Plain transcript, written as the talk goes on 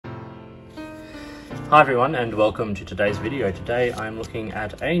Hi everyone and welcome to today's video. Today I'm looking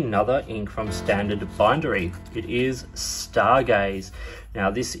at another ink from Standard Bindery. It is Stargaze. Now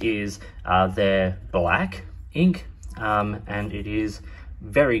this is their black ink and it is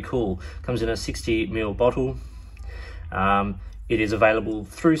very cool. Comes in a 60ml bottle. It is available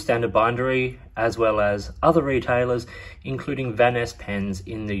through Standard Bindery as well as other retailers, including Vanness Pens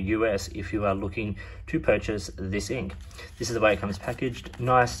in the US if you are looking to purchase this ink. This is the way it comes packaged.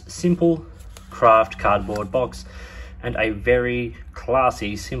 Nice, simple craft cardboard box and a very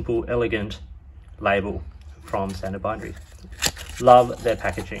classy, simple, elegant label from Standard Bindery. Love their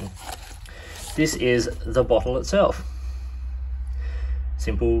packaging. This is the bottle itself.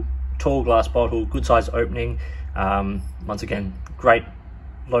 Simple, tall glass bottle, good size opening. Once again, great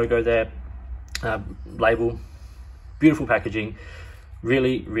logo there, label, beautiful packaging,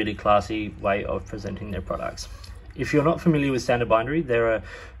 really classy way of presenting their products. If you're not familiar with Standard Bindery, they're an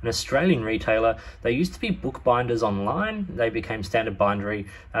Australian retailer. They used to be Bookbinders Online. They became Standard Bindery.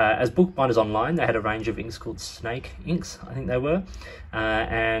 As Bookbinders Online, they had a range of inks called Snake inks, I think they were.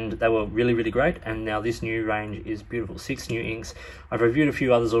 And they were really great. And now this new range is beautiful. 6 new inks. I've reviewed a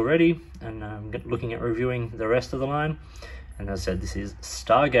few others already, and I'm looking at reviewing the rest of the line. And as I said, this is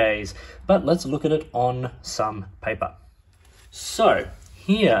Stargaze. But let's look at it on some paper. So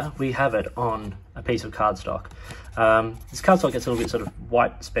here we have it on a piece of cardstock. This cardstock gets a little bit sort of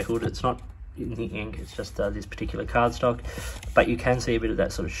white speckled. It's not in the ink, it's just this particular cardstock, but you can see a bit of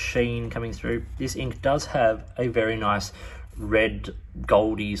that sort of sheen coming through. This ink does have a very nice red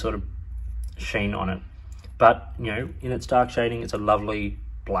goldy sort of sheen on it, but you know, in its dark shading it's a lovely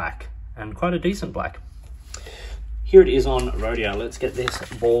black and quite a decent black. Here it is on Rhodia. Let's get this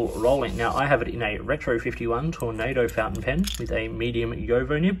ball rolling. Now I have it in a Retro 51 Tornado fountain pen with a medium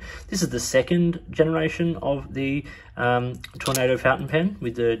Yovo nib. This is the second generation of the Tornado fountain pen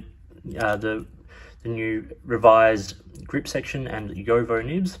with the new revised grip section and Yovo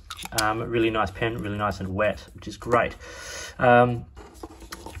nibs. Really nice pen, really nice and wet, which is great.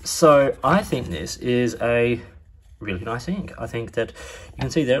 So I think this is a really nice ink. I think that you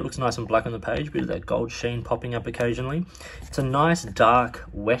can see there it looks nice and black on the page, bit of that gold sheen popping up occasionally. It's a nice dark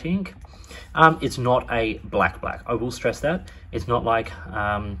wet ink. It's not a black, I will stress that. It's not like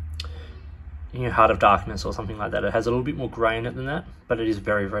you know, Heart of Darkness or something like that. It has a little bit more grey in it than that, but it is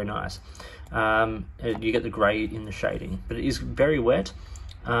very nice. You get the grey in the shading, but it is very wet.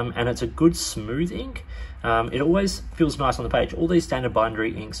 And it's a good smooth ink. It always feels nice on the page. All these Standard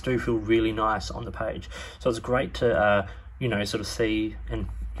Bindery inks do feel really nice on the page, so it's great to you know, sort of see and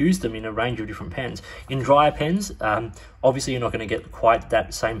use them in a range of different pens. In drier pens, obviously you're not going to get quite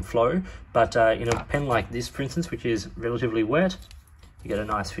that same flow, but in a pen like this, for instance, which is relatively wet, you get a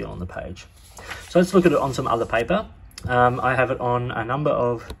nice feel on the page. So let's look at it on some other paper. I have it on a number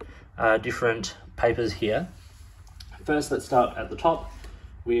of different papers here. First, let's start at the top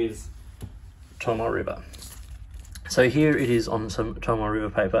with Tomoe River. So here it is on some Tomoe River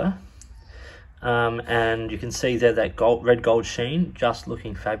paper, and you can see there that red gold sheen, just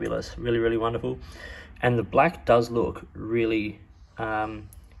looking fabulous, really wonderful. And the black does look really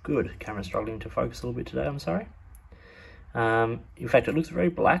good. Camera's struggling to focus a little bit today, I'm sorry. In fact, it looks very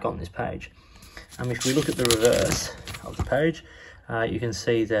black on this page. If we look at the reverse of the page, you can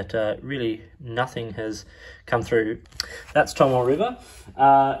see that really nothing has come through. That's Tomoe River.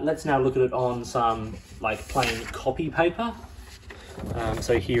 Let's now look at it on some like plain copy paper.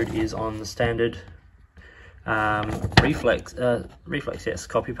 So here it is on the standard reflex, yes,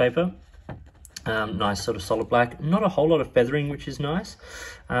 copy paper. Nice sort of solid black. Not a whole lot of feathering, which is nice.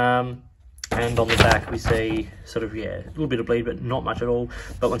 And on the back we see sort of, yeah, a little bit of bleed, but not much at all.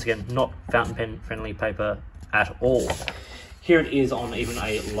 But once again, not fountain pen friendly paper at all. Here it is on even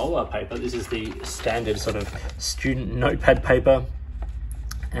a lower paper. This is the standard sort of student notepad paper,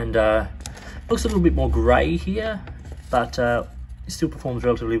 and looks a little bit more grey here, but it still performs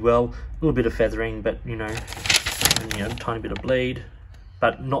relatively well. A little bit of feathering, but you know, tiny bit of bleed,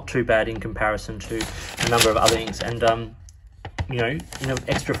 but not too bad in comparison to a number of other inks. And you know, in an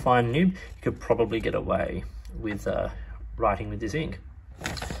extra fine nib, you could probably get away with writing with this ink.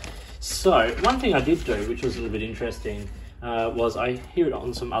 So one thing I did do, which was a little bit interesting, was I hear it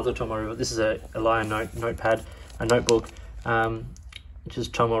on some other Tomoe River. This is a Lion notepad, a notebook, which is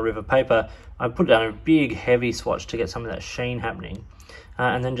Tomoe River paper. I put down a big heavy swatch to get some of that sheen happening,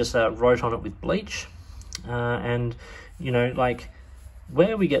 and then just wrote on it with bleach. And you know, like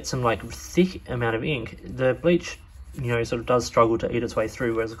where we get some like thick amount of ink, the bleach, you know, sort of does struggle to eat its way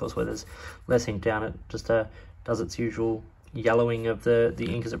through, whereas of course where there's less ink down, it just does its usual yellowing of the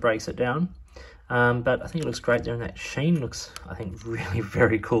ink as it breaks it down. but I think it looks great there, and that sheen looks, I think, really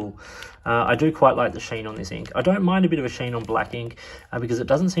very cool. I do quite like the sheen on this ink. I don't mind a bit of a sheen on black ink because it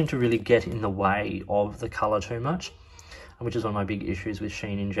doesn't seem to really get in the way of the colour too much, which is one of my big issues with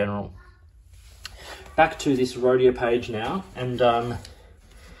sheen in general. Back to this Rhodia page now, and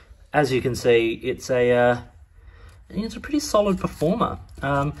as you can see, it's a pretty solid performer.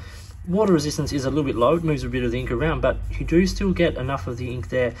 Water resistance is a little bit low, it moves a bit of the ink around, but you do still get enough of the ink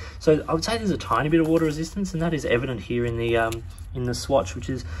there. So I would say there's a tiny bit of water resistance, and that is evident here in the swatch, which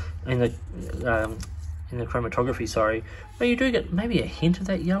is in the chromatography, sorry, where you do get maybe a hint of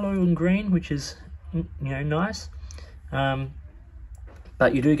that yellow and green, which is, you know, nice.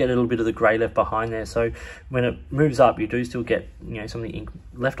 But you do get a little bit of the grey left behind there, so when it moves up, you do still get, you know, some of the ink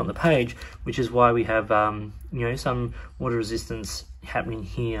left on the page, which is why we have, you know, some water resistance happening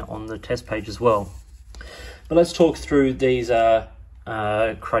here on the test page as well. But let's talk through these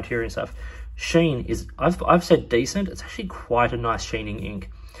criteria and stuff. Sheen is, I've said decent. It's actually quite a nice sheening ink.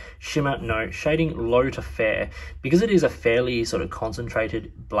 Shimmer, no. Shading, low to fair. Because it is a fairly sort of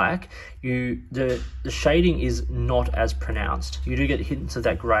concentrated black, the shading is not as pronounced. You do get hints of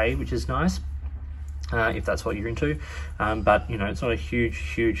that grey, which is nice, if that's what you're into. But, you know, it's not a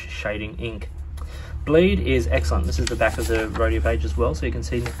huge shading ink. Bleed is excellent. This is the back of the Rhodia page as well, so you can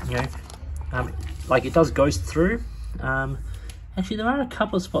see, you know, like it does ghost through. Actually, there are a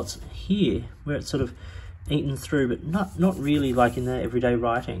couple of spots here where it's sort of eaten through, but not really like in the everyday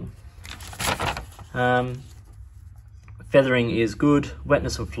writing. Feathering is good.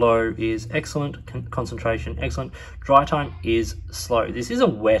 Wetness and flow is excellent. Concentration, excellent. Dry time is slow. This is a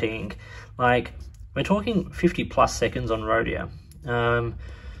wet ink. Like, we're talking 50+ seconds on Rhodia.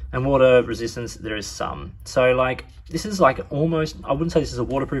 And water resistance, there is some. So like, this is like almost, I wouldn't say this is a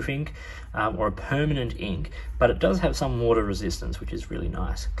waterproof ink or a permanent ink, but it does have some water resistance, which is really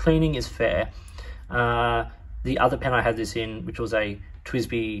nice. Cleaning is fair. The other pen I had this in, which was a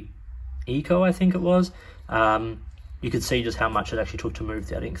TWSBI Eco, I think it was, you could see just how much it actually took to move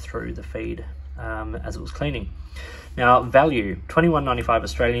that ink through the feed as it was cleaning. Now, value, $21.95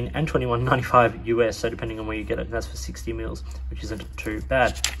 Australian and $21.95 US, so depending on where you get it, and that's for 60 mils, which isn't too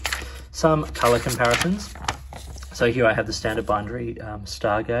bad. Some colour comparisons. So here I have the Standard Bindery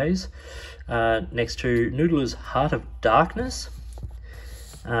Stargaze next to Noodler's Heart of Darkness,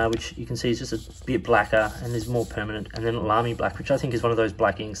 which you can see is just a bit blacker and is more permanent, and then Lamy Black, which I think is one of those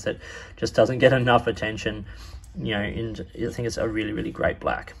black inks that just doesn't get enough attention, you know, and I think it's a really great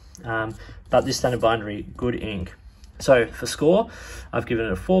black. But this Standard Bindery, good ink. So for score, I've given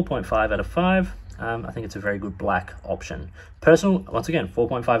it a 4.5 out of 5. I think it's a very good black option. Personal, once again,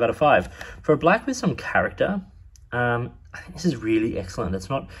 4.5 out of 5. For a black with some character, I think this is really excellent. It's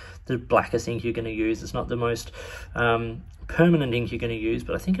not the blackest ink you're going to use. It's not the most permanent ink you're going to use,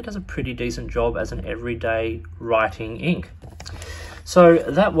 but I think it does a pretty decent job as an everyday writing ink. So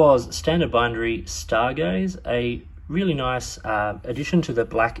that was Standard Bindery Stargaze, a really nice addition to the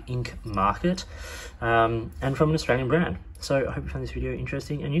black ink market, and from an Australian brand. So I hope you found this video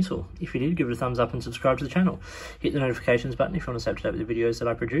interesting and useful. If you did, give it a thumbs up and subscribe to the channel. Hit the notifications button if you want to stay up to date with the videos that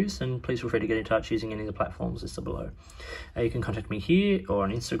I produce, and please feel free to get in touch using any of the platforms listed below. You can contact me here or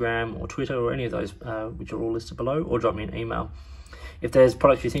on Instagram or Twitter or any of those which are all listed below, or drop me an email. If there's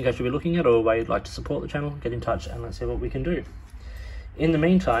products you think I should be looking at or a way you'd like to support the channel, get in touch and let's see what we can do. In the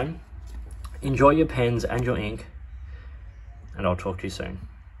meantime, enjoy your pens and your ink, and I'll talk to you soon.